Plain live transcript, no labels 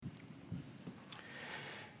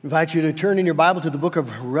I invite you to turn in your Bible to the book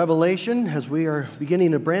of Revelation as we are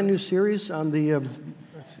beginning a brand new series on the...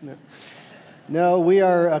 we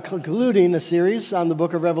are concluding a series on the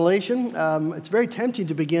book of Revelation. It's very tempting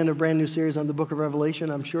to begin a brand new series on the book of Revelation.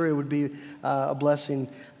 I'm sure it would be a blessing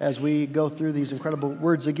as we go through these incredible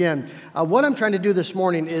words again. What I'm trying to do this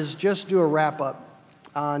morning is just do a wrap-up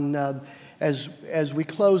on, as we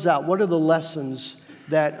close out, what are the lessons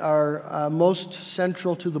that are most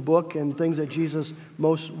central to the book and things that Jesus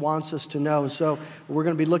most wants us to know. So we're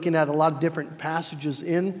going to be looking at a lot of different passages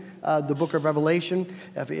in the book of Revelation.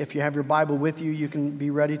 If you have your Bible with you, you can be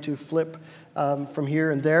ready to flip from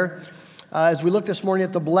here and there. As we look this morning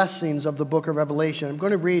at the blessings of the book of Revelation, I'm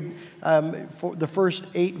going to read for the first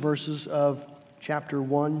 8 verses of chapter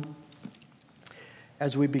 1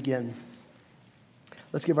 as we begin.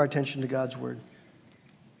 Let's give our attention to God's word.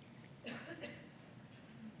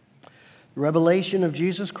 The revelation of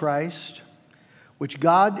Jesus Christ, which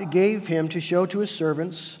God gave him to show to his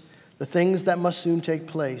servants the things that must soon take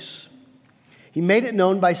place. He made it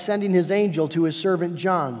known by sending his angel to his servant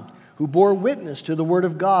John, who bore witness to the word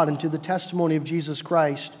of God and to the testimony of Jesus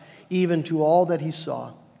Christ, even to all that he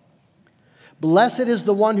saw. Blessed is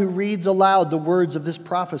the one who reads aloud the words of this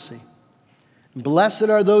prophecy. And blessed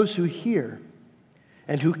are those who hear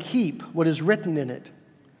and who keep what is written in it,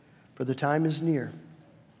 for the time is near.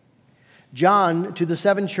 John, to the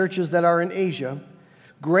 7 churches that are in Asia,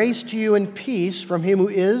 grace to you and peace from him who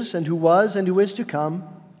is, and who was, and who is to come,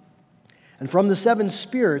 and from the 7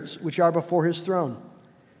 spirits which are before his throne,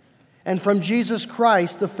 and from Jesus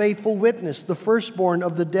Christ, the faithful witness, the firstborn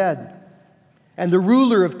of the dead, and the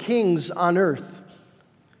ruler of kings on earth.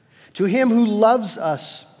 To him who loves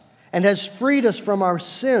us and has freed us from our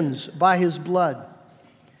sins by his blood,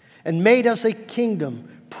 and made us a kingdom,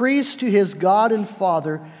 priests to his God and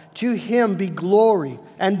Father, to him be glory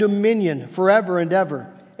and dominion forever and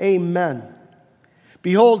ever. Amen.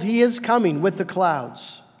 Behold, he is coming with the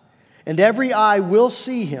clouds, and every eye will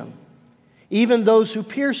see him, even those who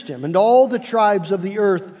pierced him, and all the tribes of the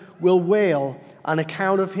earth will wail on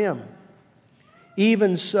account of him.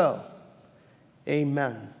 Even so,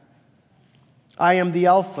 amen. I am the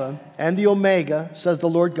Alpha and the Omega, says the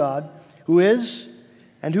Lord God, who is,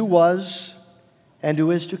 and who was, and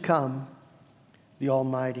who is to come, the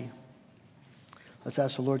Almighty. Let's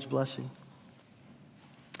ask the Lord's blessing.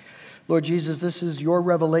 Lord Jesus, this is your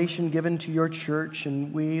revelation given to your church,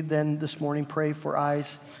 and we then this morning pray for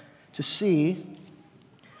eyes to see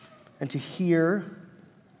and to hear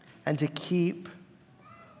and to keep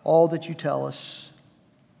all that you tell us.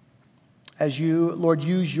 As you, Lord,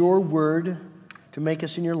 use your word to make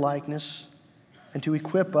us in your likeness and to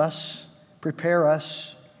equip us, prepare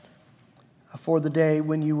us for the day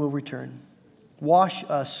when you will return. Wash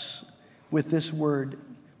us with this word.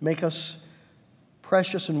 Make us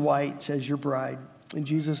precious and white as your bride. In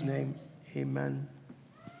Jesus' name, amen.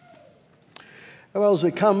 Well, as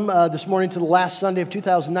we come this morning to the last Sunday of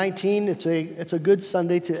 2019, it's a good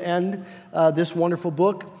Sunday to end this wonderful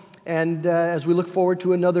book. And as we look forward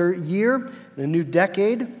to another year, a new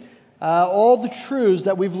decade, all the truths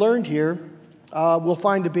that we've learned here we'll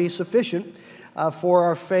find to be sufficient for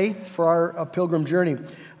our faith, for our pilgrim journey.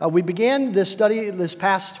 We began this study this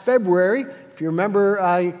past February. If you remember,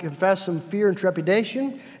 I confessed some fear and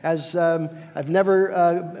trepidation, as I've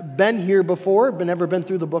never been here before, never been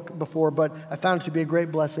through the book before, but I found it to be a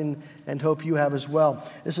great blessing and hope you have as well.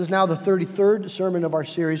 This is now the 33rd sermon of our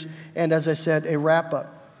series, and as I said, a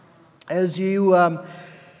wrap-up. As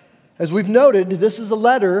we've noted, this is a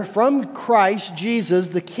letter from Christ Jesus,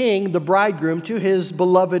 the King, the bridegroom, to his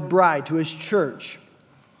beloved bride, to his church.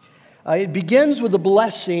 It begins with a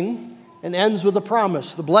blessing and ends with a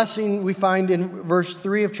promise. The blessing we find in verse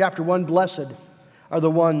 3 of chapter 1, blessed are the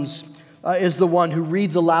ones, is the one who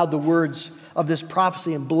reads aloud the words of this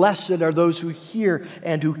prophecy, and blessed are those who hear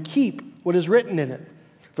and who keep what is written in it,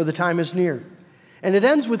 for the time is near. And it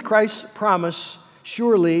ends with Christ's promise,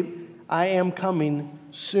 surely I am coming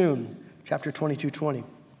soon, chapter 22:20.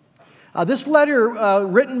 This letter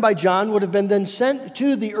written by John would have been then sent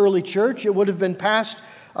to the early church. It would have been passed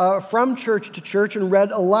from church to church and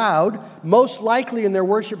read aloud, most likely in their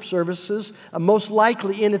worship services, most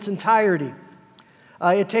likely in its entirety.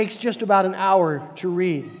 It takes just about an hour to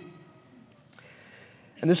read.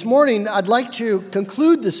 And this morning, I'd like to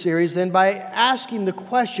conclude this series then by asking the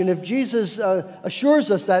question, if Jesus assures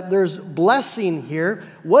us that there's blessing here,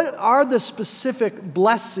 what are the specific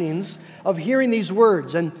blessings of hearing these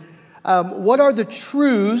words? And what are the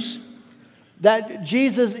truths that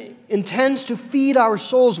Jesus intends to feed our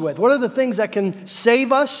souls with? What are the things that can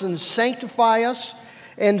save us and sanctify us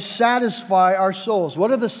and satisfy our souls?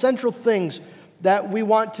 What are the central things that we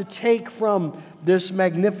want to take from this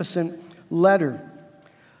magnificent letter.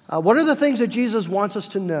 What are the things that Jesus wants us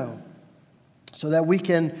to know so that we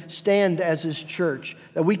can stand as His church,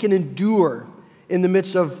 that we can endure in the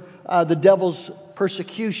midst of the devil's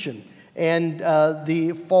persecution and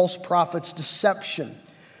the false prophet's deception?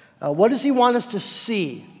 What does He want us to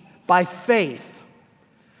see by faith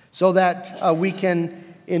so that we can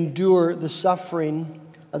endure the suffering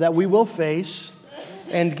that we will face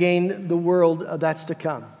and gain the world that's to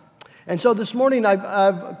come? And so this morning,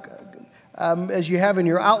 as you have in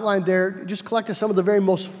your outline there, just collected some of the very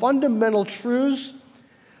most fundamental truths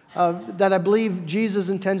that I believe Jesus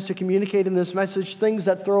intends to communicate in this message, things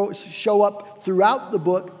that show up throughout the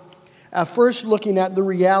book. First, looking at the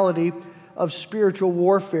reality of spiritual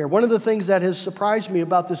warfare. One of the things that has surprised me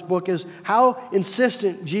about this book is how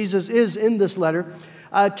insistent Jesus is in this letter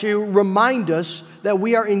to remind us that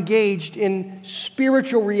we are engaged in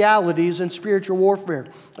spiritual realities and spiritual warfare.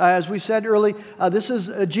 As we said early, this is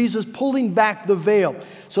Jesus pulling back the veil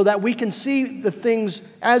so that we can see the things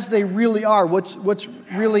as they really are, what's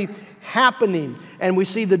really happening. And we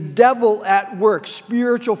see the devil at work,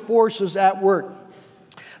 spiritual forces at work.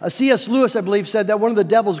 C.S. Lewis, I believe, said that one of the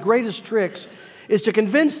devil's greatest tricks is to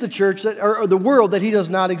convince the church or the world that he does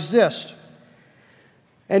not exist.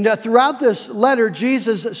 And throughout this letter,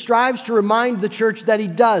 Jesus strives to remind the church that He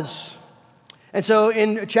does. And so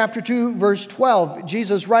in chapter 2, verse 12,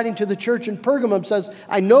 Jesus, writing to the church in Pergamum, says,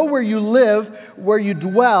 "I know where you live, where you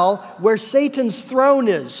dwell, where Satan's throne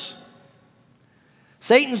is."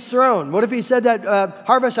 Satan's throne. What if He said that,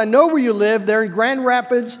 Harvest, I know where you live, there in Grand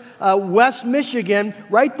Rapids, West Michigan,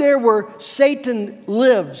 right there where Satan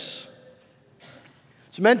lives.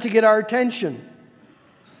 It's meant to get our attention.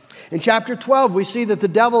 In chapter 12, we see that the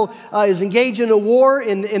devil is engaged in a war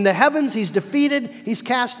in the heavens. He's defeated. He's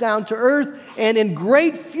cast down to earth. And in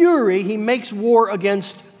great fury, he makes war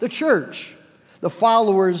against the church, the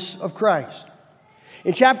followers of Christ.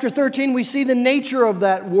 In chapter 13, we see the nature of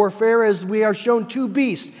that warfare as we are shown two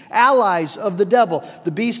beasts, allies of the devil,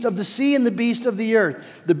 the beast of the sea and the beast of the earth.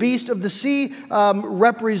 The beast of the sea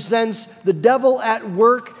represents the devil at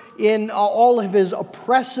work in all of his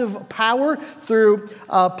oppressive power through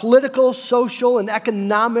political, social, and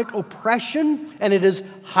economic oppression, and it is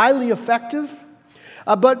highly effective.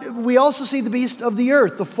 But we also see the beast of the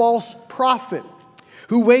earth, the false prophet,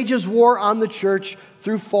 who wages war on the church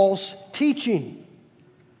through false teaching.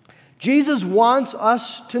 Jesus wants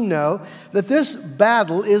us to know that this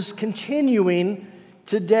battle is continuing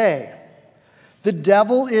today. The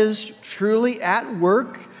devil is truly at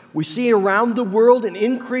work. We see around the world an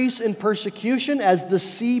increase in persecution as the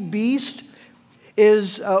sea beast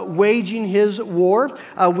is waging his war.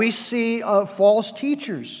 We see false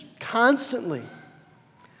teachers constantly.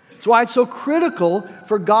 That's why it's so critical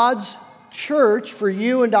for God's church, for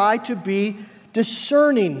you and I, to be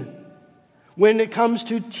discerning when it comes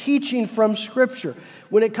to teaching from Scripture.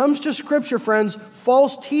 When it comes to Scripture, friends,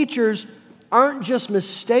 false teachers aren't just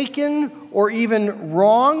mistaken or even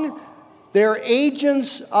wrong. They're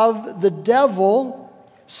agents of the devil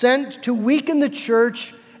sent to weaken the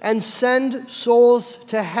church and send souls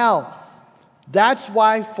to hell. That's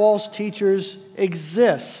why false teachers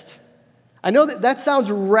exist. I know that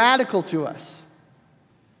sounds radical to us.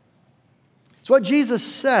 It's what Jesus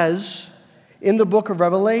says in the book of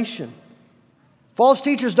Revelation. False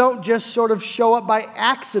teachers don't just sort of show up by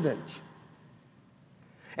accident.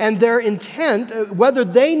 And their intent, whether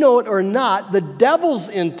they know it or not, the devil's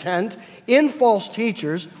intent in false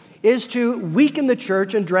teachers is to weaken the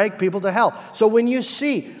church and drag people to hell. So when you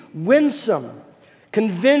see winsome,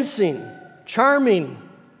 convincing, charming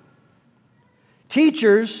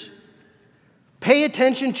teachers, pay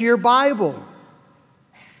attention to your Bible.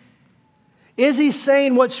 Is he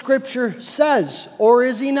saying what Scripture says, or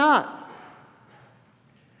is he not?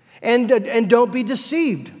 And don't be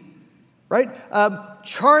deceived, right?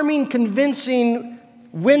 Charming, convincing,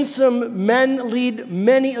 winsome men lead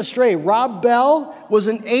many astray. Rob Bell was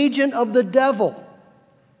an agent of the devil.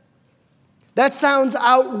 That sounds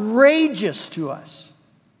outrageous to us.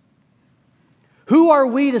 Who are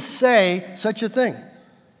we to say such a thing?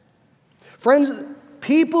 Friends,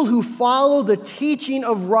 people who follow the teaching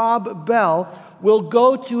of Rob Bell will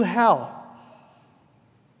go to hell.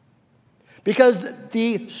 Because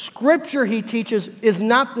the Scripture he teaches is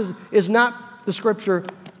not the Scripture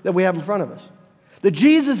that we have in front of us. The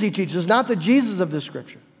Jesus he teaches is not the Jesus of this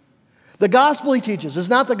Scripture. The gospel he teaches is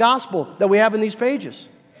not the gospel that we have in these pages.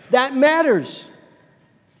 That matters.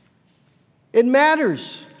 It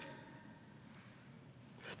matters.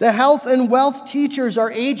 The health and wealth teachers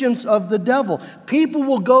are agents of the devil. People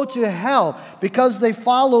will go to hell because they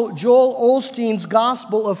follow Joel Osteen's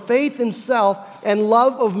gospel of faith in self and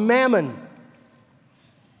love of mammon,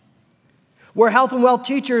 where health and wealth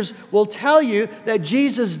teachers will tell you that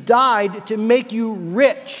Jesus died to make you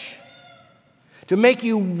rich, to make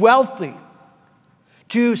you wealthy,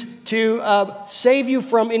 to save you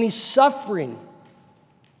from any suffering.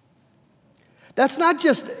 That's not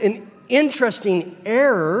just an interesting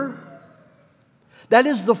error. That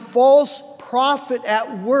is the false prophet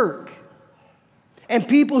at work. And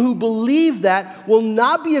people who believe that will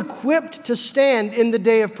not be equipped to stand in the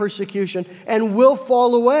day of persecution and will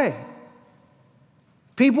fall away.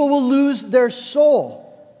 People will lose their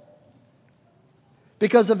soul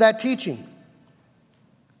because of that teaching.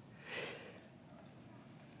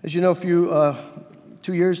 As you know,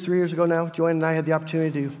 3 years ago now, Joanne and I had the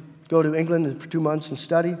opportunity to go to England for 2 months and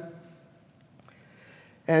study.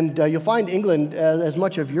 And you'll find England, as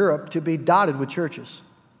much of Europe, to be dotted with churches.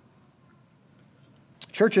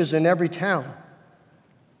 Churches in every town.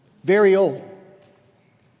 Very old.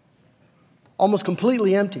 Almost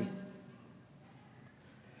completely empty.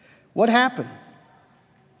 What happened?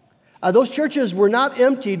 Those churches were not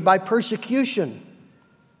emptied by persecution.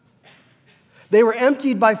 They were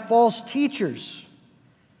emptied by false teachers.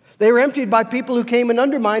 They were emptied by people who came and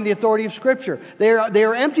undermined the authority of Scripture. They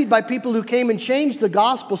are emptied by people who came and changed the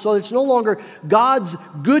gospel so that it's no longer God's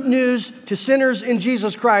good news to sinners in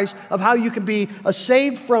Jesus Christ of how you can be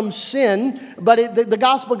saved from sin, but the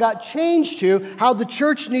gospel got changed to how the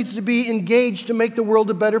church needs to be engaged to make the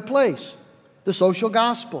world a better place. The social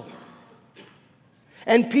gospel.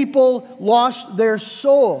 And people lost their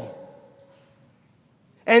soul.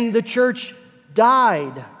 And the church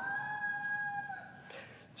died.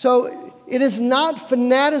 So it is not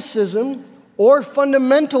fanaticism or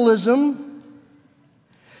fundamentalism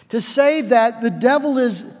to say that the devil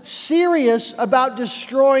is serious about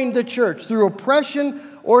destroying the church through oppression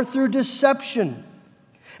or through deception.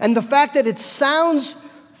 And the fact that it sounds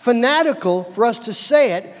fanatical for us to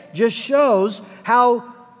say it just shows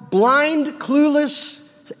how blind, clueless,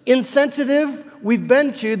 insensitive we've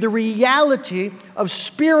been to the reality of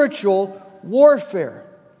spiritual warfare.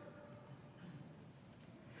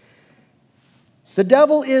 The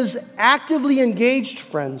devil is actively engaged,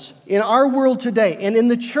 friends, in our world today and in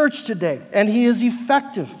the church today, and he is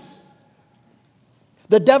effective.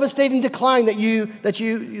 The devastating decline that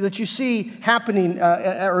you see happening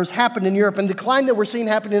or has happened in Europe, and the decline that we're seeing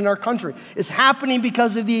happen in our country, is happening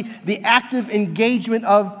because of the active engagement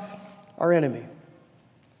of our enemy.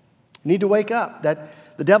 You need to wake up that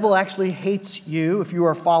the devil actually hates you if you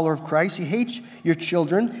are a follower of Christ. He hates your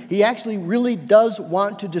children. He actually really does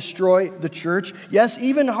want to destroy the church. Yes,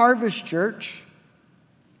 even Harvest Church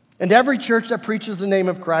and every church that preaches the name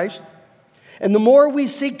of Christ. And the more we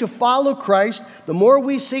seek to follow Christ, the more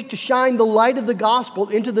we seek to shine the light of the gospel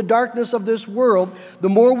into the darkness of this world, the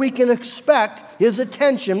more we can expect his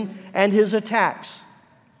attention and his attacks.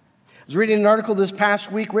 I was reading an article this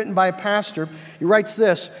past week written by a pastor. He writes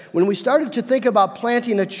this: when we started to think about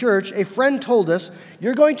planting a church, a friend told us,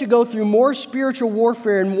 you're going to go through more spiritual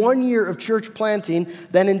warfare in 1 year of church planting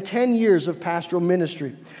than in 10 years of pastoral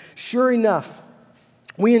ministry. Sure enough,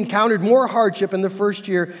 we encountered more hardship in the first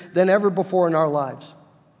year than ever before in our lives.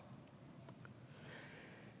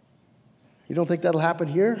 You don't think that'll happen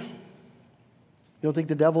here? You don't think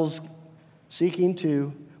the devil's seeking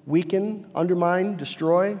to weaken, undermine,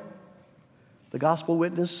 destroy the gospel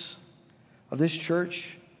witness of this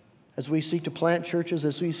church as we seek to plant churches,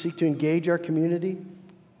 as we seek to engage our community?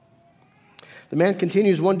 The man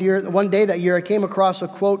continues, one day that year I came across a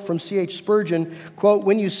quote from C.H. Spurgeon, quote,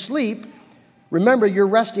 when you sleep, remember you're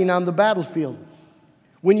resting on the battlefield.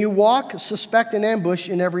 When you walk, suspect an ambush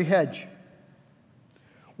in every hedge.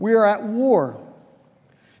 We are at war.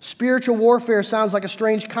 Spiritual warfare sounds like a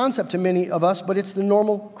strange concept to many of us, but it's the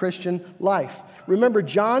normal Christian life. Remember,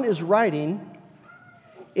 John is writing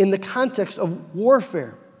in the context of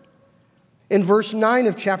warfare. In verse 9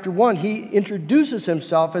 of chapter 1, he introduces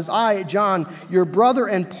himself as I, John, your brother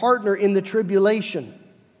and partner in the tribulation.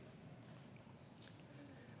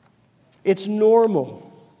 It's normal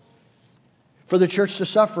for the church to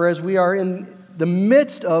suffer as we are in the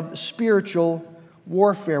midst of spiritual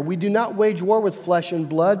warfare. We do not wage war with flesh and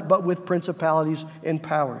blood, but with principalities and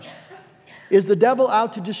powers. Is the devil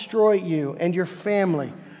out to destroy you and your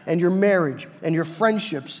family and your marriage and your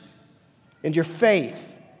friendships and your faith?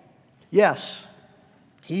 Yes,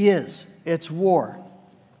 he is. It's war.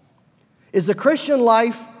 Is the Christian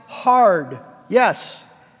life hard? Yes,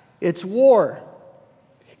 it's war.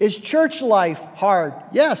 Is church life hard?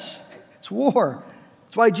 Yes, it's war.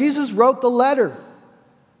 That's why Jesus wrote the letter,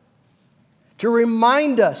 to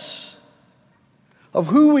remind us of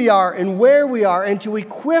who we are and where we are, and to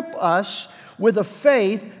equip us with a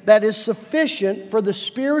faith that is sufficient for the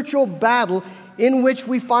spiritual battle in which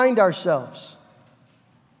we find ourselves.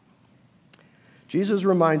 Jesus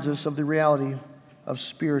reminds us of the reality of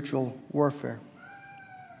spiritual warfare.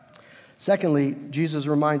 Secondly, Jesus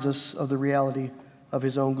reminds us of the reality of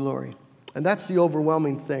his own glory. And that's the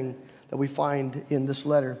overwhelming thing that we find in this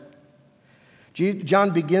letter.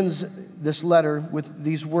 John begins this letter with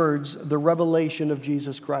these words, the revelation of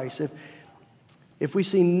Jesus Christ. If we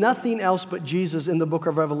see nothing else but Jesus in the book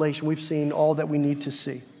of Revelation, we've seen all that we need to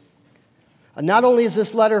see. And not only is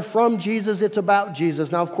this letter from Jesus, it's about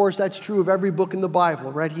Jesus. Now, of course, that's true of every book in the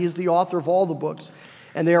Bible, right? He is the author of all the books.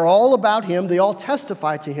 And they are all about him. They all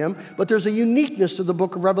testify to him. But there's a uniqueness to the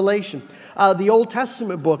book of Revelation. The Old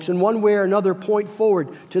Testament books, in one way or another, point forward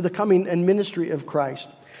to the coming and ministry of Christ.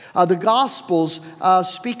 The Gospels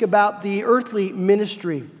speak about the earthly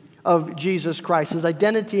ministry of Jesus Christ, his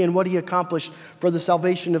identity and what he accomplished for the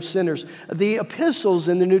salvation of sinners. The epistles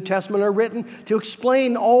in the New Testament are written to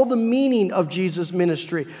explain all the meaning of Jesus'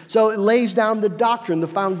 ministry. So it lays down the doctrine, the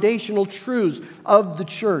foundational truths of the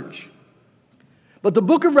church. But the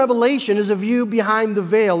book of Revelation is a view behind the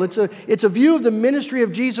veil. It's a view of the ministry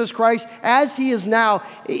of Jesus Christ as he is now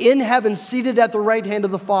in heaven, seated at the right hand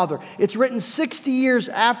of the Father. It's written 60 years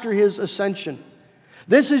after his ascension.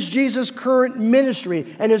 This is Jesus' current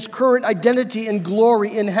ministry and his current identity and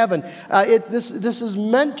glory in heaven. This is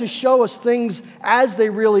meant to show us things as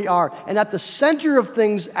they really are. And at the center of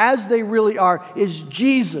things as they really are is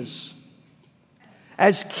Jesus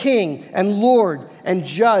as King and Lord and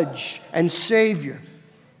Judge and Savior.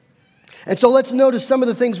 And so let's notice some of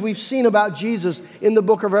the things we've seen about Jesus in the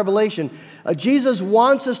book of Revelation. Jesus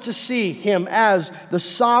wants us to see him as the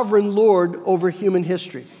sovereign Lord over human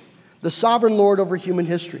history. The sovereign Lord over human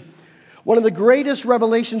history. One of the greatest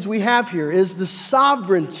revelations we have here is the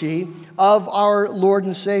sovereignty of our Lord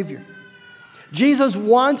and Savior. Jesus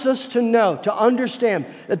wants us to know, to understand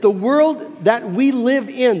that the world that we live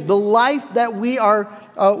in, the life that we are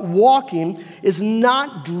walking, is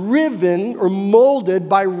not driven or molded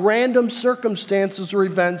by random circumstances or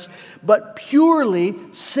events, but purely,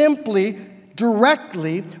 simply,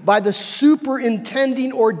 directly by the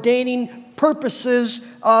superintending, ordaining purposes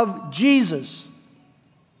of Jesus.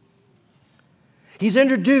 He's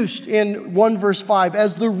introduced in 1 verse 5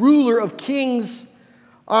 as the ruler of kings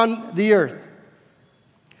on the earth.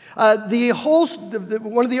 One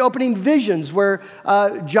of the opening visions where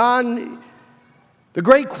John, the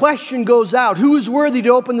great question goes out, who is worthy to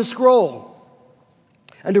open the scroll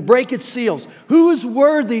and to break its seals? Who is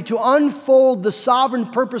worthy to unfold the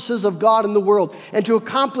sovereign purposes of God in the world and to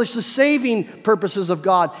accomplish the saving purposes of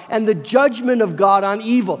God and the judgment of God on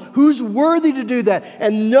evil? Who's worthy to do that?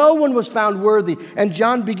 And no one was found worthy. And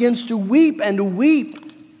John begins to weep and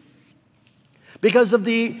weep because of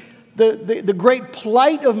the great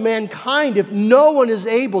plight of mankind if no one is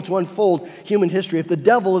able to unfold human history, if the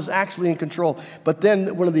devil is actually in control. But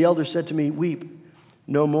then one of the elders said to me, weep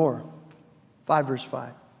no more. 5 verse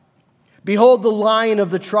 5. Behold, the Lion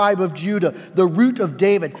of the tribe of Judah, the Root of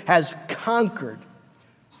David, has conquered,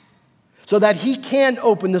 so that he can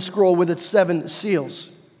open the scroll with its 7 seals.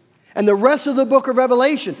 And the rest of the book of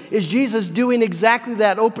Revelation is Jesus doing exactly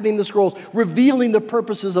that, opening the scrolls, revealing the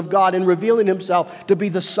purposes of God and revealing himself to be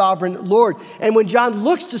the sovereign Lord. And when John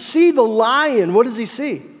looks to see the lion, what does he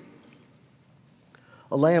see?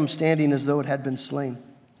 A lamb standing as though it had been slain.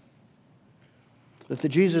 That the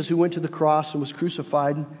Jesus who went to the cross and was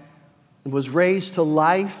crucified and was raised to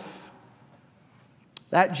life,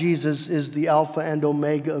 that Jesus is the Alpha and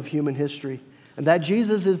Omega of human history. And that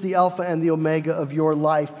Jesus is the Alpha and the Omega of your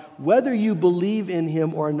life, whether you believe in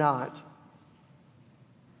him or not.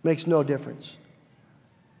 Makes no difference.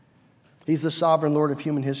 He's the sovereign Lord of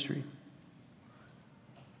human history.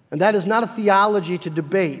 And that is not a theology to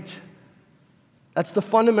debate. That's the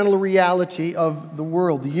fundamental reality of the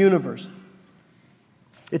world, the universe.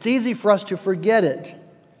 It's easy for us to forget it.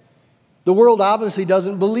 The world obviously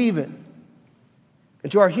doesn't believe it.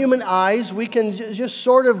 And to our human eyes, we can just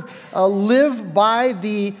sort of live by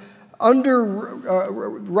the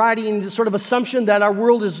underwriting sort of assumption that our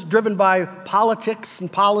world is driven by politics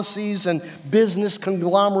and policies and business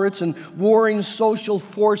conglomerates and warring social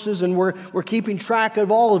forces, and we're keeping track of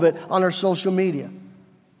all of it on our social media.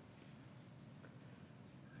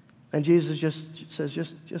 And Jesus just says,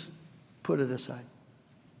 just put it aside.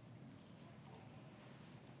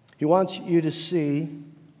 He wants you to see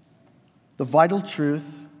the vital truth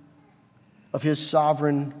of his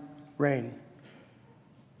sovereign reign.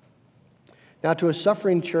 Now, to a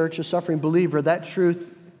suffering church, a suffering believer, that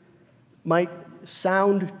truth might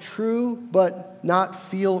sound true but not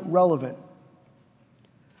feel relevant.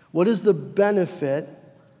 What is the benefit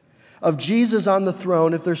of Jesus on the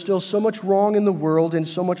throne if there's still so much wrong in the world and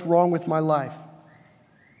so much wrong with my life?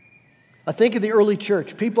 I think of the early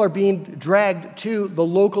church. People are being dragged to the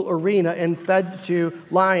local arena and fed to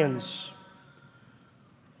lions.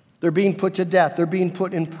 They're being put to death. They're being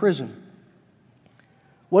put in prison.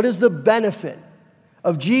 What is the benefit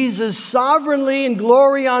of Jesus sovereignly in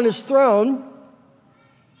glory on his throne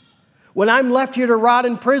when I'm left here to rot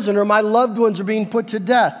in prison or my loved ones are being put to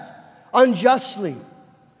death unjustly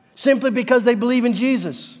simply because they believe in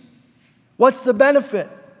Jesus? What's the benefit?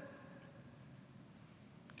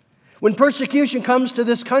 When persecution comes to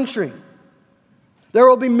this country, there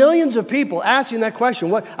will be millions of people asking that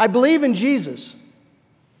question. I believe in Jesus.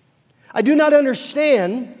 I do not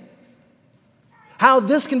understand how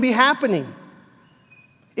this can be happening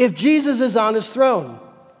if Jesus is on his throne.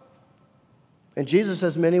 And Jesus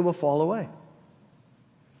says many will fall away.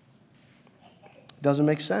 Doesn't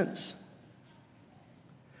make sense.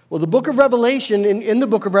 Well, the book of Revelation, in the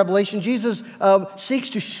book of Revelation, Jesus seeks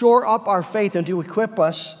to shore up our faith and to equip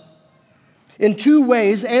us in two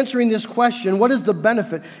ways, answering this question, what is the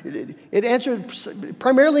benefit? It answers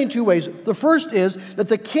primarily in two ways. The first is that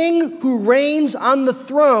the king who reigns on the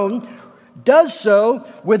throne does so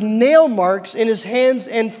with nail marks in his hands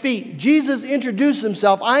and feet. Jesus introduced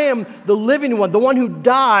himself. I am the living one, the one who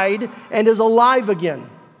died and is alive again.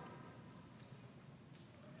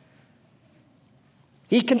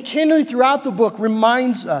 He continually throughout the book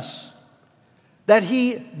reminds us that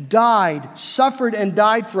he died, suffered and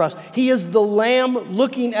died for us. He is the lamb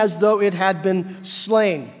looking as though it had been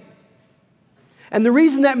slain. And the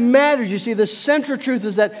reason that matters, you see, the central truth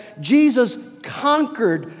is that Jesus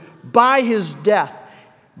conquered by his death,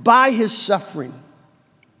 by his suffering.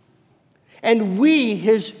 And we,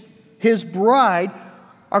 his bride,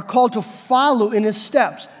 are called to follow in his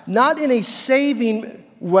steps, not in a saving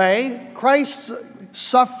way. Christ's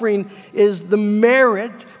suffering is the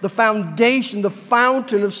merit, the foundation, the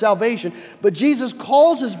fountain of salvation. But Jesus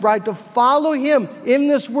calls his bride to follow him in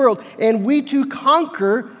this world, and we too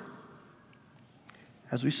conquer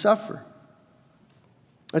as we suffer.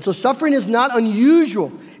 And so suffering is not unusual.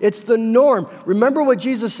 It's the norm. Remember what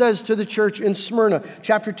Jesus says to the church in Smyrna,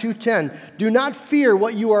 chapter 2:10. Do not fear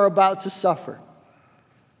what you are about to suffer.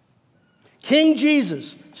 King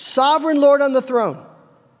Jesus, sovereign Lord on the throne.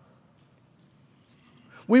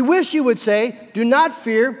 We wish you would say, do not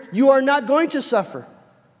fear, you are not going to suffer.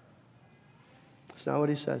 That's not what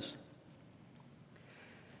he says.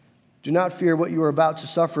 Do not fear what you are about to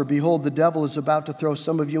suffer. Behold, the devil is about to throw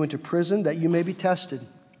some of you into prison that you may be tested.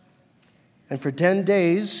 And for 10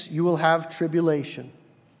 days you will have tribulation.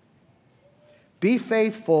 Be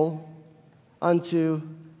faithful unto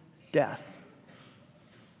death.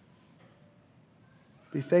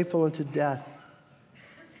 Be faithful unto death.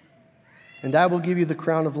 And I will give you the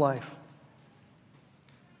crown of life.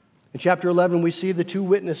 In chapter 11, we see the two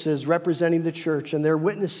witnesses representing the church, and they're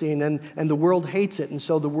witnessing, and the world hates it, and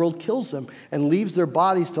so the world kills them and leaves their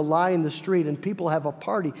bodies to lie in the street, and people have a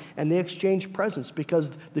party, and they exchange presents because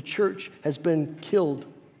the church has been killed.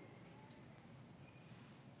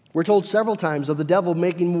 We're told several times of the devil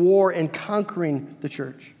making war and conquering the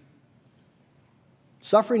church.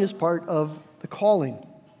 Suffering is part of the calling.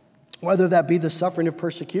 Whether that be the suffering of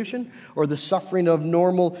persecution or the suffering of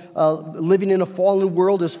normal living in a fallen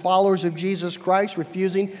world as followers of Jesus Christ,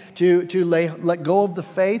 refusing to let go of the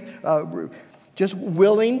faith, just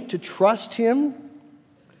willing to trust him.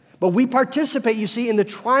 But we participate, you see, in the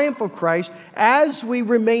triumph of Christ as we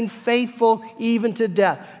remain faithful even to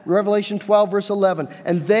death. Revelation 12, verse 11.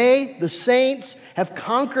 And they, the saints, have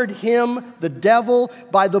conquered him, the devil,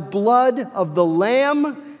 by the blood of the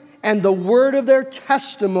Lamb and the word of their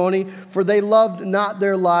testimony, for they loved not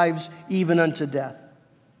their lives even unto death.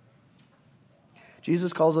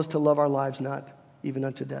 Jesus calls us to love our lives not even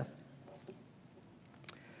unto death.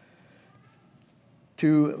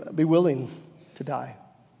 To be willing to die,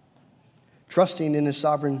 trusting in his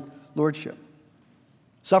sovereign lordship.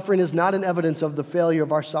 Suffering is not an evidence of the failure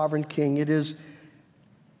of our sovereign King. It is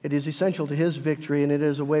essential to his victory, and it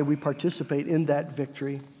is a way we participate in that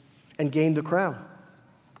victory and gain the crown.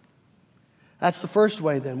 That's the first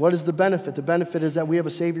way then. What is the benefit? The benefit is that we have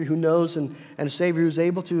a Savior who knows and a Savior who's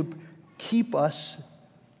able to keep us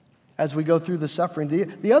as we go through the suffering.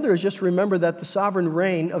 The other is just to remember that the sovereign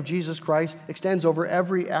reign of Jesus Christ extends over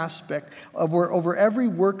every aspect, over every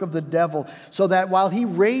work of the devil, so that while he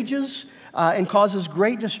rages and causes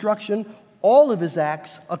great destruction, all of his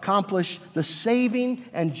acts accomplish the saving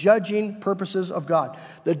and judging purposes of God.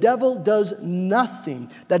 The devil does nothing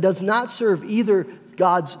that does not serve either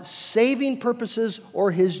God's saving purposes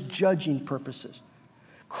or his judging purposes.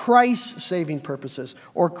 Christ's saving purposes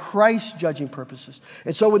or Christ's judging purposes.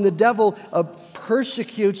 And so when the devil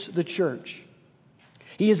persecutes the church,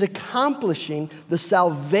 he is accomplishing the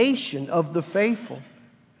salvation of the faithful,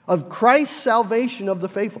 of Christ's salvation of the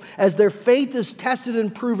faithful, as their faith is tested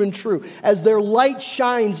and proven true, as their light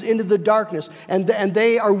shines into the darkness, and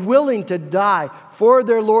they are willing to die for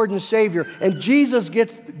their Lord and Savior, and Jesus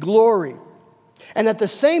gets glory. And at the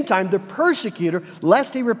same time, the persecutor,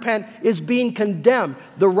 lest he repent, is being condemned.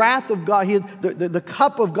 The wrath of God, the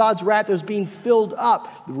cup of God's wrath is being filled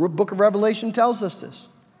up. The book of Revelation tells us this.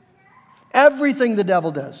 Everything the devil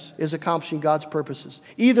does is accomplishing God's purposes,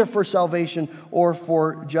 either for salvation or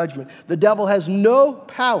for judgment. The devil has no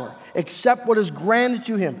power except what is granted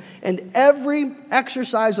to him. And every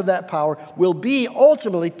exercise of that power will be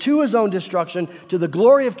ultimately to his own destruction, to the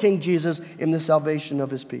glory of King Jesus in the salvation of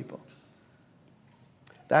his people.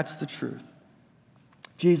 That's the truth.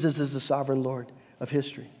 Jesus is the sovereign Lord of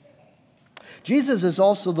history. Jesus is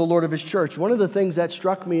also the Lord of his church. One of the things that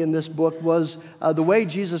struck me in this book was the way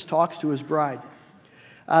Jesus talks to his bride.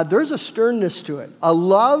 There's a sternness to it, a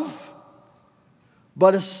love,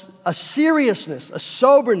 but a seriousness, a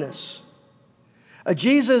soberness.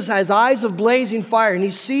 Jesus has eyes of blazing fire, and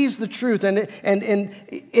he sees the truth. And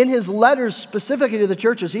in his letters specifically to the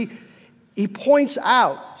churches, he points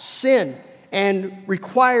out sin and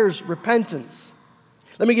requires repentance.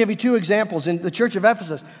 Let me give you two examples. In the church of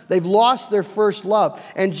Ephesus, they've lost their first love,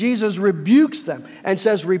 and Jesus rebukes them and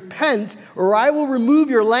says, repent, or I will remove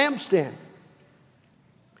your lampstand.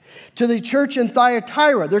 To the church in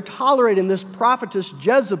Thyatira, they're tolerating this prophetess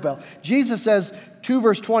Jezebel. Jesus says, 2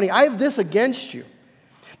 verse 20, I have this against you,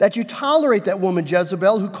 that you tolerate that woman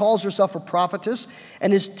Jezebel, who calls herself a prophetess,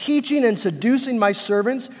 and is teaching and seducing my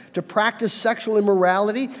servants to practice sexual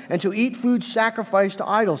immorality and to eat food sacrificed to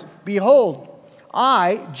idols. Behold,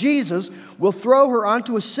 I, Jesus, will throw her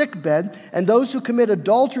onto a sickbed, and those who commit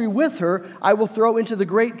adultery with her I will throw into the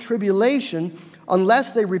great tribulation,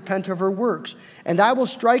 unless they repent of her works. And I will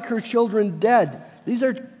strike her children dead. These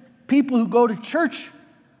are people who go to church,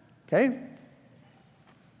 okay?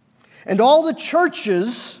 And all the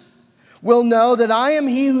churches will know that I am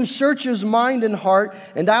he who searches mind and heart,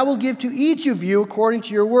 and I will give to each of you according to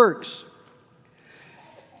your works.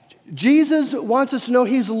 Jesus wants us to know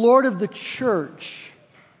he's Lord of the church,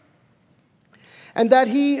 and that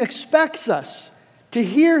he expects us to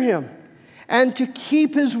hear him and to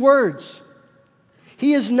keep his words.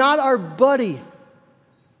 He is not our buddy.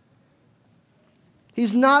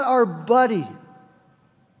 He's not our buddy.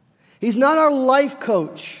 He's not our life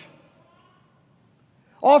coach,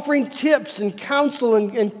 offering tips and counsel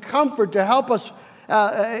and comfort to help us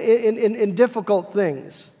in difficult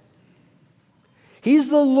things. He's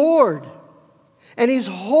the Lord, and he's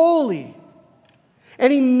holy,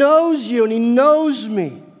 and he knows you, and he knows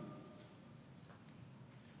me.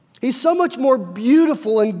 He's so much more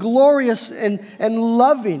beautiful and glorious and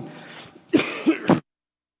loving.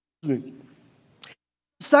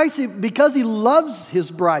 Precisely because he loves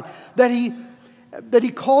his bride, that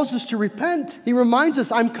he calls us to repent. He reminds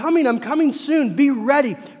us, I'm coming soon. Be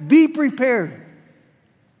ready, be prepared.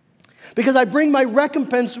 Because I bring my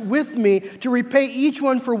recompense with me to repay each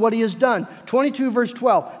one for what he has done. 22 verse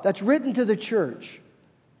 12, that's written to the church.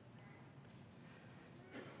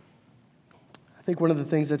 I think one of the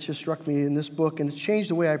things that's just struck me in this book, and it's changed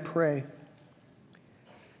the way I pray,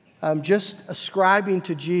 I'm just ascribing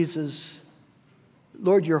to Jesus,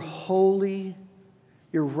 Lord, you're holy,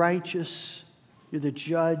 you're righteous, you're the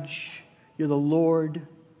judge, you're the Lord.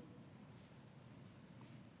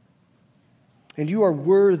 And you are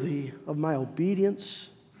worthy of my obedience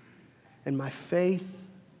and my faith.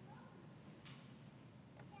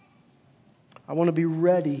 I want to be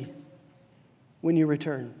ready when you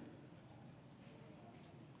return.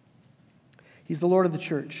 He's the Lord of the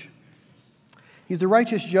church. He's the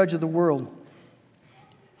righteous judge of the world.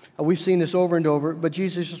 We've seen this over and over, but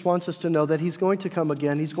Jesus just wants us to know that he's going to come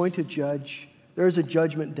again. He's going to judge. There is a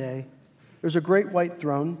judgment day. There's a great white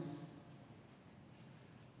throne.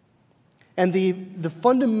 And the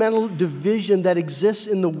fundamental division that exists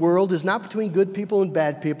in the world is not between good people and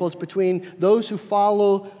bad people. It's between those who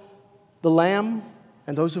follow the Lamb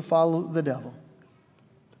and those who follow the devil.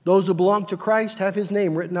 Those who belong to Christ have his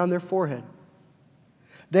name written on their forehead.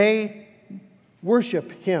 They worship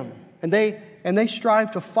him, and they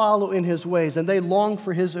strive to follow in his ways, and they long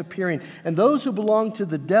for his appearing. And those who belong to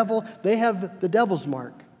the devil, they have the devil's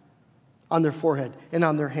mark on their forehead and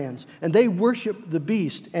on their hands. And they worship the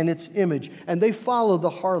beast and its image. And they follow the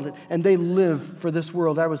harlot. And they live for this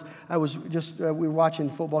world. We were watching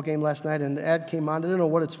a football game last night, and the ad came on. I don't know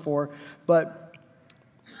what it's for, but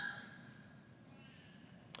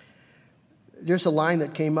there's a line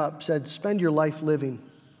that came up, said, spend your life living.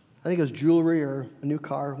 I think it was jewelry or a new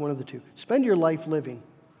car, one of the two. Spend your life living.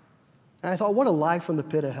 And I thought, what a lie from the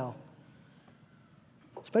pit of hell.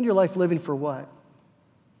 Spend your life living for what?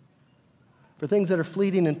 For things that are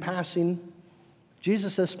fleeting and passing.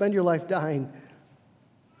 Jesus says, spend your life dying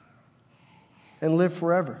and live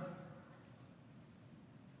forever.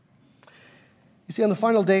 You see, on the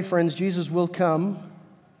final day, friends, Jesus will come,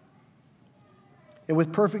 and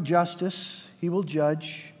with perfect justice, he will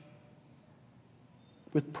judge.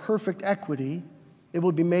 With perfect equity, it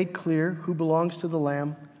will be made clear who belongs to the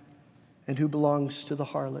Lamb and who belongs to the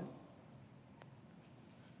harlot.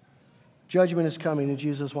 Judgment is coming, and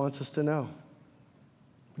Jesus wants us to know.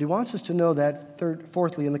 But he wants us to know that,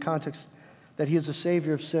 fourthly, in the context that he is a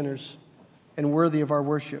Savior of sinners and worthy of our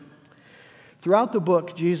worship. Throughout the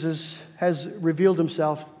book, Jesus has revealed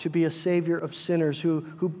himself to be a Savior of sinners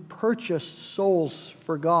who purchased souls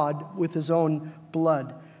for God with his own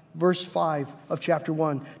blood. Verse 5 of chapter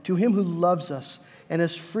 1, to him who loves us and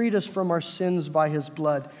has freed us from our sins by his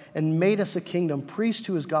blood and made us a kingdom, priest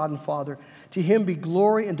to his God and Father. To him be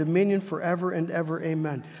glory and dominion forever and ever.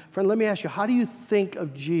 Amen. Friend, let me ask you, how do you think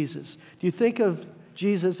of Jesus? Do you think of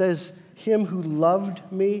Jesus as him who loved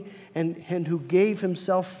me and who gave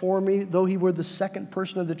himself for me, though he were the second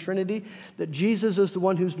person of the Trinity? That Jesus is the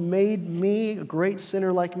one who's made me, a great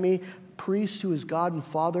sinner like me, priest to his God and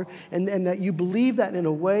Father, and that you believe that in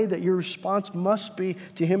a way that your response must be,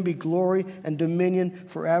 to him be glory and dominion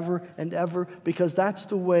forever and ever, because that's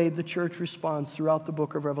the way the church responds throughout the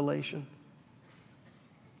book of Revelation.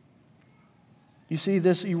 You see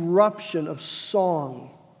this eruption of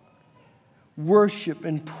song, worship,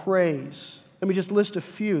 and praise. Let me just list a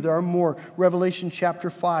few. There are more. Revelation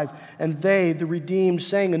chapter 5. And they, the redeemed,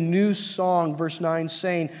 sang a new song, verse 9,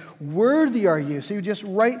 saying, worthy are you. See, just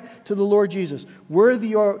right to the Lord Jesus.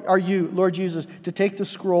 Worthy are you, Lord Jesus, to take the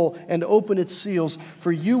scroll and open its seals.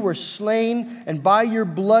 For you were slain, and by your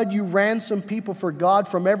blood you ransomed people for God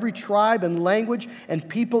from every tribe and language and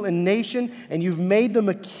people and nation. And you've made them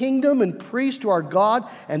a kingdom and priests to our God,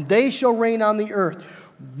 and they shall reign on the earth.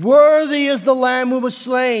 Worthy is the Lamb who was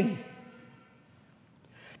slain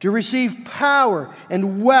to receive power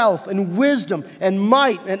and wealth and wisdom and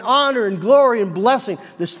might and honor and glory and blessing.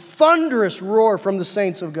 This thunderous roar from the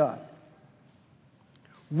saints of God.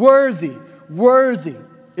 Worthy, worthy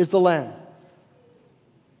is the Lamb.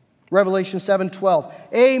 Revelation 7:12.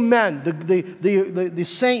 Amen. The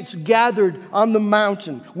saints gathered on the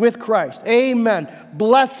mountain with Christ. Amen.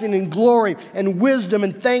 Blessing and glory and wisdom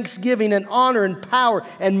and thanksgiving and honor and power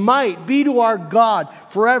and might be to our God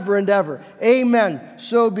forever and ever. Amen.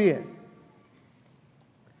 So be it.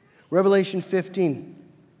 Revelation 15.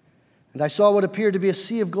 And I saw what appeared to be a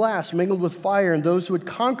sea of glass mingled with fire, and those who had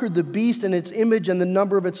conquered the beast and its image and the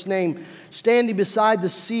number of its name, standing beside the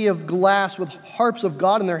sea of glass with harps of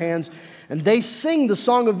God in their hands. And they sing the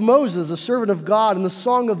song of Moses, the servant of God, and the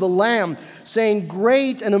song of the Lamb, saying,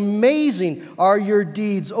 great and amazing are your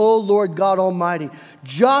deeds, O Lord God Almighty.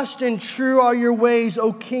 Just and true are your ways,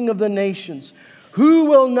 O King of the nations. Who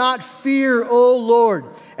will not fear, O Lord,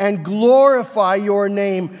 and glorify your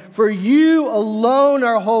name? For you alone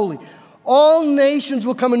are holy. All nations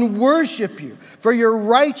will come and worship you, for your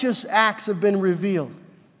righteous acts have been revealed.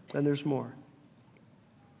 And there's more.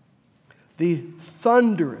 The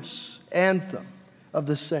thunderous anthem of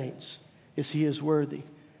the saints is He is worthy.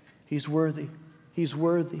 He's worthy. He's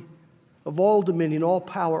worthy of all dominion, all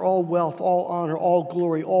power, all wealth, all honor, all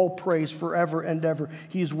glory, all praise forever and ever.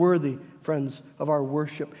 He's worthy, friends, of our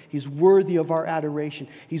worship. He's worthy of our adoration.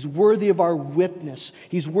 He's worthy of our witness.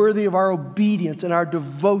 He's worthy of our obedience and our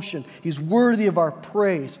devotion. He's worthy of our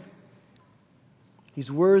praise.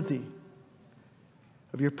 He's worthy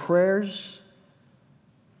of your prayers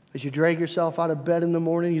as you drag yourself out of bed in the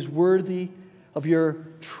morning. He's worthy of your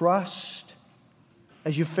trust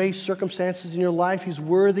as you face circumstances in your life. He's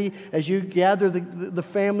worthy as you gather the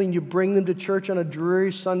family and you bring them to church on a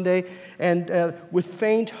dreary Sunday. And with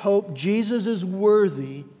faint hope, Jesus is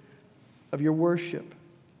worthy of your worship.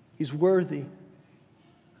 He's worthy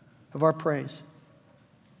of our praise.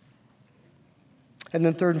 And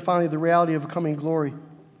then third and finally, the reality of coming glory.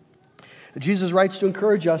 Jesus writes to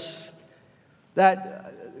encourage us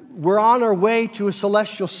that we're on our way to a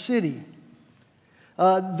celestial city.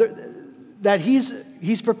 that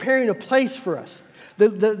He's preparing a place for us.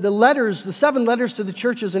 The 7 letters to the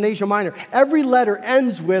churches in Asia Minor, every letter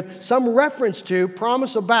ends with some reference to,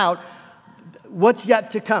 promise about what's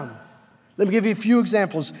yet to come. Let me give you a few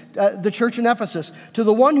examples. The church in Ephesus, to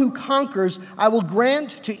the one who conquers, I will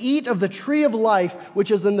grant to eat of the tree of life, which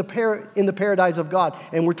is in the paradise of God.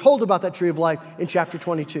 And we're told about that tree of life in chapter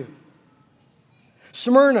 22.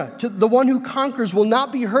 Smyrna, to the one who conquers will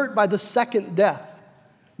not be hurt by the second death.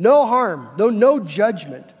 No harm, no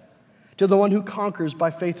judgment to the one who conquers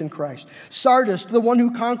by faith in Christ. Sardis, the one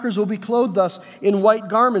who conquers will be clothed thus in white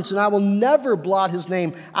garments, and I will never blot his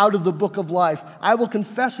name out of the book of life. I will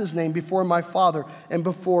confess his name before my Father and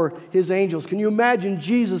before his angels. Can you imagine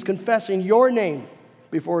Jesus confessing your name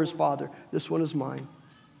before his Father? This one is mine.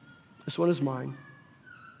 This one is mine.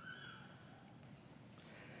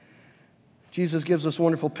 Jesus gives us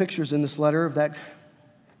wonderful pictures in this letter of that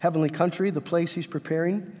heavenly country, the place he's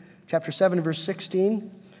preparing. Chapter 7, verse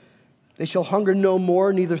 16. They shall hunger no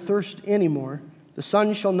more, neither thirst any more. The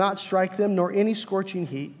sun shall not strike them, nor any scorching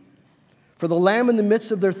heat. For the Lamb in the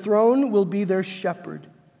midst of their throne will be their shepherd,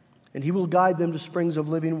 and he will guide them to springs of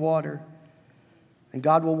living water. And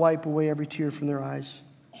God will wipe away every tear from their eyes.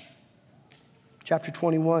 Chapter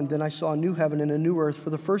 21, then I saw a new heaven and a new earth, for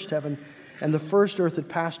the first heaven and the first earth had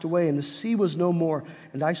passed away, and the sea was no more.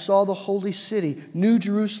 And I saw the holy city, New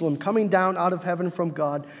Jerusalem, coming down out of heaven from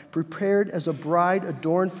God, prepared as a bride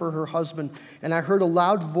adorned for her husband. And I heard a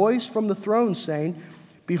loud voice from the throne saying,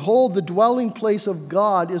 Behold, the dwelling place of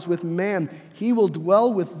God is with man. He will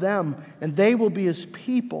dwell with them, and they will be his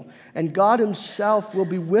people. And God himself will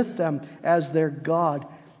be with them as their God.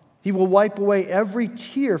 He will wipe away every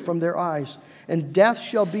tear from their eyes. And death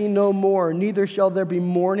shall be no more, neither shall there be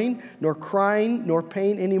mourning, nor crying, nor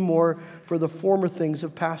pain any more, for the former things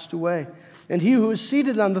have passed away. And he who is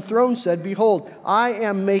seated on the throne said, Behold, I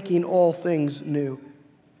am making all things new.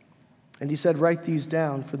 And he said, Write these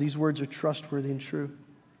down, for these words are trustworthy and true.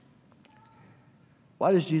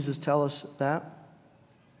 Why does Jesus tell us that?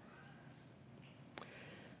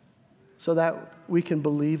 So that we can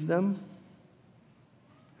believe them,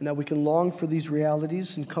 and that we can long for these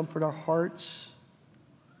realities and comfort our hearts.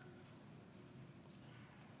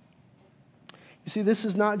 You see, this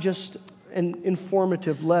is not just an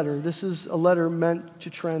informative letter. This is a letter meant to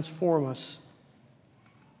transform us.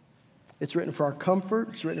 It's written for our comfort.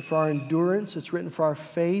 It's written for our endurance. It's written for our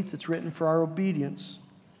faith. It's written for our obedience.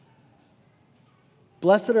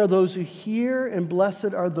 Blessed are those who hear, and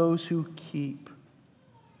blessed are those who keep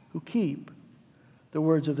the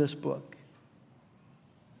words of this book.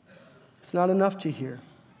 It's not enough to hear.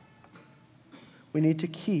 We need to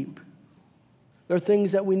keep. There are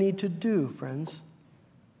things that we need to do, friends.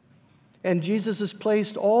 And Jesus has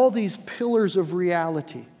placed all these pillars of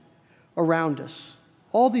reality around us.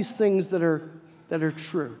 All these things that are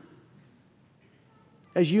true.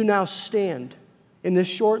 As you now stand in this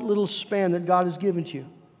short little span that God has given to you.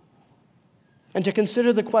 And to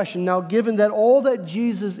consider the question, now given that all that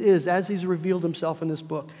Jesus is, as he's revealed himself in this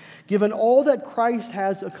book, given all that Christ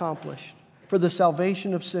has accomplished for the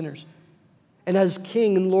salvation of sinners, and as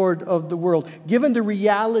King and Lord of the world, given the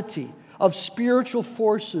reality of spiritual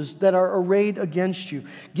forces that are arrayed against you,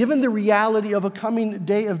 given the reality of a coming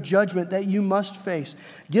day of judgment that you must face,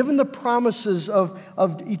 given the promises of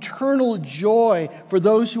eternal joy for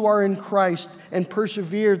those who are in Christ and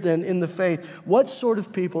persevere then in the faith, what sort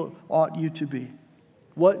of people ought you to be?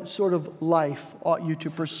 What sort of life ought you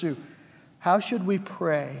to pursue? How should we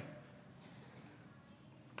pray?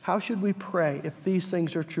 How should we pray if these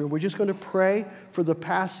things are true? We're just going to pray for the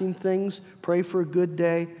passing things, pray for a good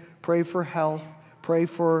day, pray for health, pray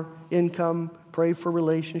for income, pray for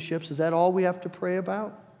relationships. Is that all we have to pray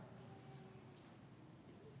about?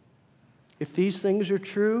 If these things are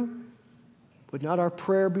true, would not our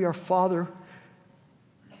prayer be, Our Father,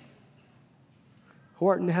 who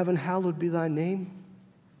art in heaven, hallowed be thy name,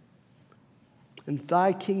 and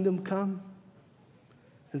thy kingdom come,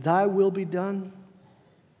 and thy will be done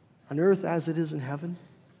on earth as it is in heaven?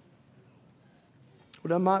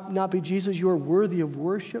 Would it not be, Jesus, you are worthy of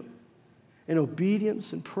worship and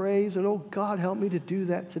obedience and praise? And oh God, help me to do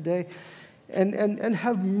that today. And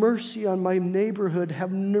have mercy on my neighborhood.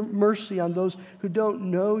 Have mercy on those who don't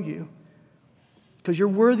know you. Because you're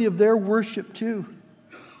worthy of their worship too.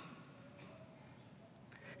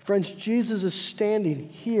 Friends, Jesus is standing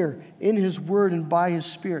here in his word and by his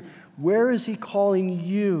Spirit. Where is he calling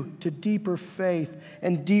you to deeper faith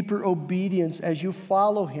and deeper obedience as you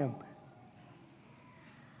follow him?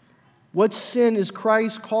 What sin is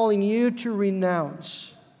Christ calling you to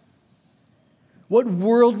renounce? What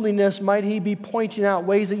worldliness might he be pointing out?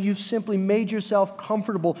 Ways that you've simply made yourself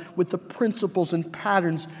comfortable with the principles and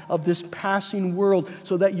patterns of this passing world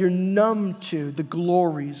so that you're numb to the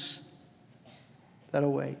glories that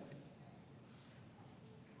await.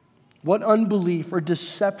 What unbelief or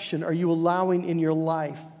deception are you allowing in your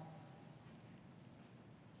life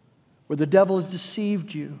where the devil has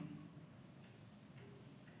deceived you?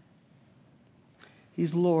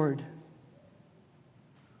 He's Lord.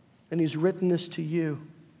 And He's written this to you.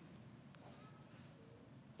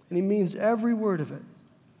 And He means every word of it.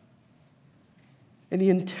 And He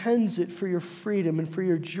intends it for your freedom and for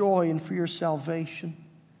your joy and for your salvation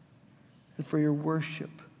and for your worship.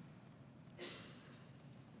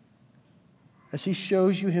 As He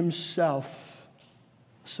shows you Himself,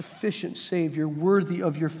 a sufficient Savior, worthy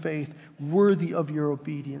of your faith, worthy of your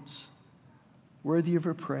obedience, worthy of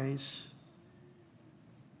your praise.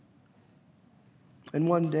 And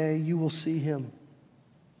one day you will see Him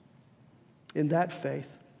in that faith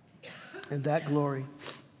and that glory.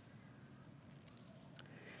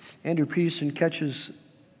 Andrew Peterson catches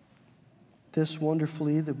this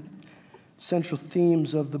wonderfully, the central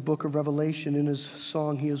themes of the book of Revelation in his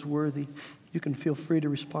song, He is Worthy. You can feel free to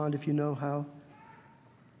respond if you know how.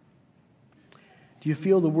 Do you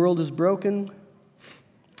feel the world is broken?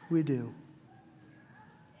 We do.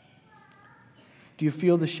 Do you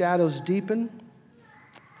feel the shadows deepen?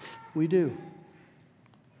 We do.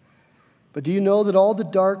 But do you know that all the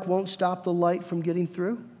dark won't stop the light from getting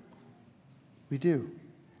through? We do.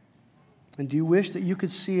 And do you wish that you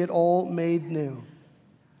could see it all made new?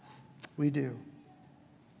 We do.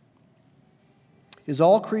 Is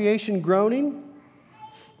all creation groaning?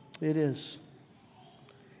 It is.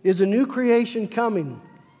 Is a new creation coming?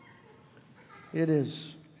 It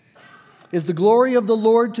is. Is the glory of the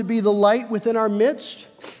Lord to be the light within our midst?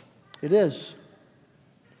 It is.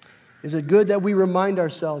 Is it good that we remind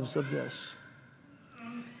ourselves of this?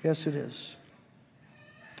 Yes, it is.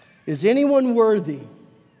 Is anyone worthy?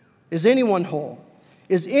 Is anyone whole?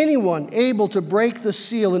 Is anyone able to break the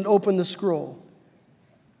seal and open the scroll?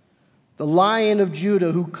 The Lion of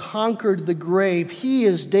Judah who conquered the grave, He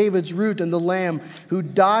is David's root and the Lamb who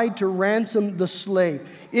died to ransom the slave.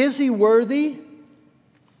 Is He worthy?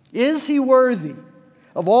 Is He worthy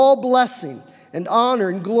of all blessing and honor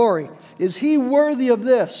and glory? Is He worthy of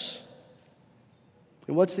this?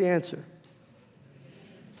 And what's the answer?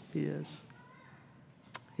 He is.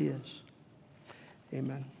 He is.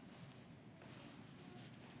 Amen.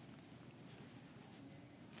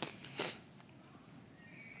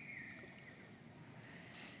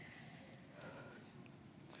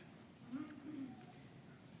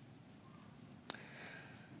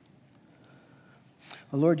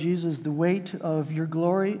 Lord Jesus, the weight of your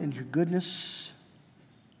glory and your goodness,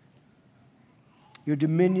 your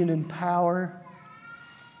dominion and power,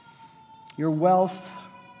 your wealth,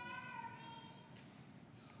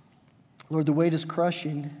 Lord, the weight is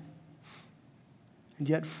crushing and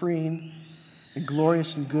yet freeing and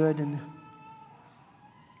glorious and good. And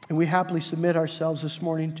we happily submit ourselves this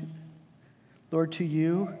morning, Lord, to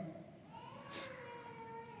you.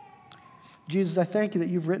 Jesus, I thank you that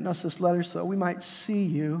you've written us this letter so we might see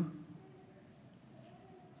you.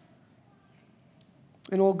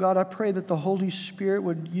 And, oh God, I pray that the Holy Spirit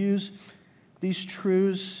would use these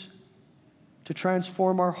truths to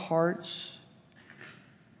transform our hearts,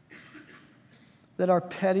 that our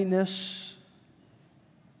pettiness,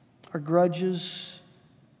 our grudges,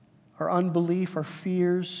 our unbelief, our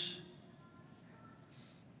fears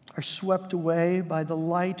are swept away by the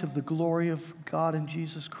light of the glory of God in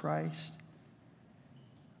Jesus Christ.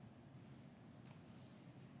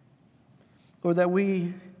 Lord, that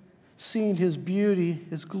we, seeing His beauty,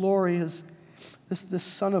 His glory, this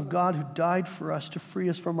Son of God who died for us to free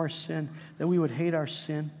us from our sin, that we would hate our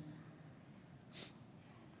sin.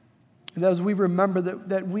 And as we remember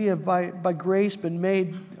that we have by grace been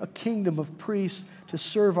made a kingdom of priests to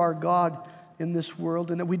serve our God in this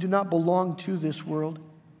world, and that we do not belong to this world.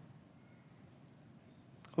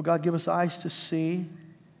 Oh God, give us eyes to see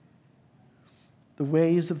the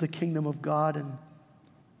ways of the kingdom of God,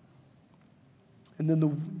 and then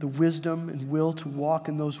the wisdom and will to walk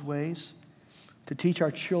in those ways, to teach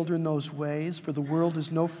our children those ways, for the world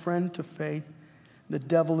is no friend to faith. The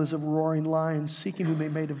devil is a roaring lion, seeking whom he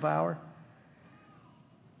may devour.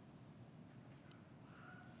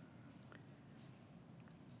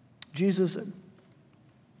 Jesus,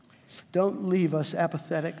 don't leave us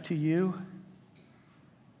apathetic to you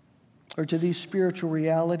or to these spiritual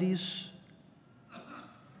realities.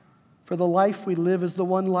 For the life we live is the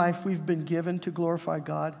one life we've been given to glorify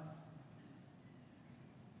God.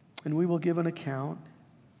 And we will give an account.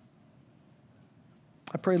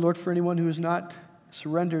 I pray, Lord, for anyone who has not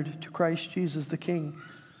surrendered to Christ Jesus the King,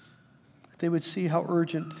 that they would see how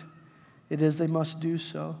urgent it is they must do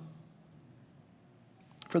so.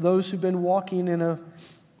 For those who've been walking in an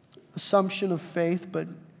assumption of faith, but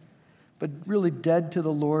really dead to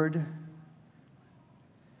the Lord,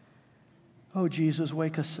 oh, Jesus,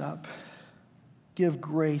 wake us up. Give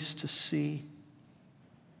grace to see.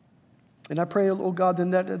 And I pray, oh God,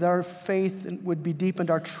 then that our faith would be deepened,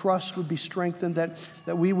 our trust would be strengthened,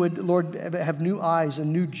 that we would, Lord, have new eyes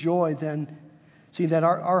and new joy then, seeing that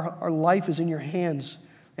our life is in your hands,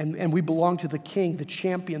 and we belong to the King, the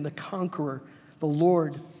champion, the conqueror, the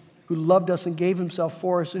Lord, who loved us and gave himself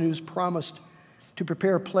for us and who's promised to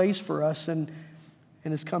prepare a place for us and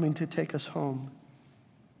is coming to take us home.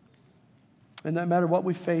 And no matter what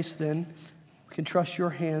we face then, we can trust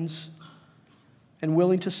your hands and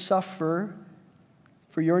willing to suffer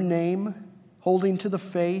for your name, holding to the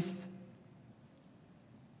faith,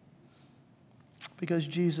 because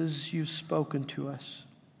Jesus, you've spoken to us,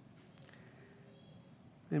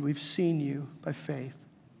 and we've seen you by faith.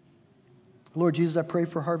 Lord Jesus, I pray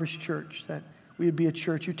for Harvest Church, that we would be a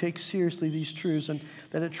church who takes seriously these truths and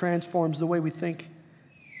that it transforms the way we think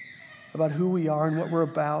about who we are and what we're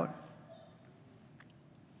about,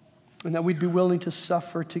 and that we'd be willing to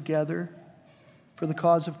suffer together for the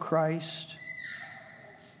cause of Christ,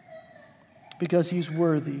 because he's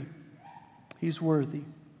worthy. He's worthy.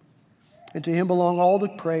 And to him belong all the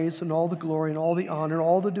praise and all the glory and all the honor,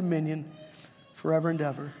 all the dominion forever and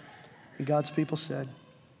ever. And God's people said,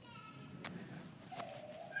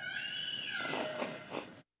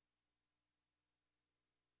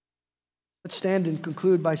 let's stand and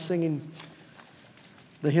conclude by singing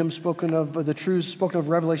the hymn spoken of, the truths spoken of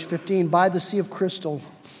Revelation 15, By the Sea of Crystal.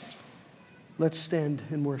 Let's stand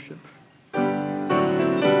and worship.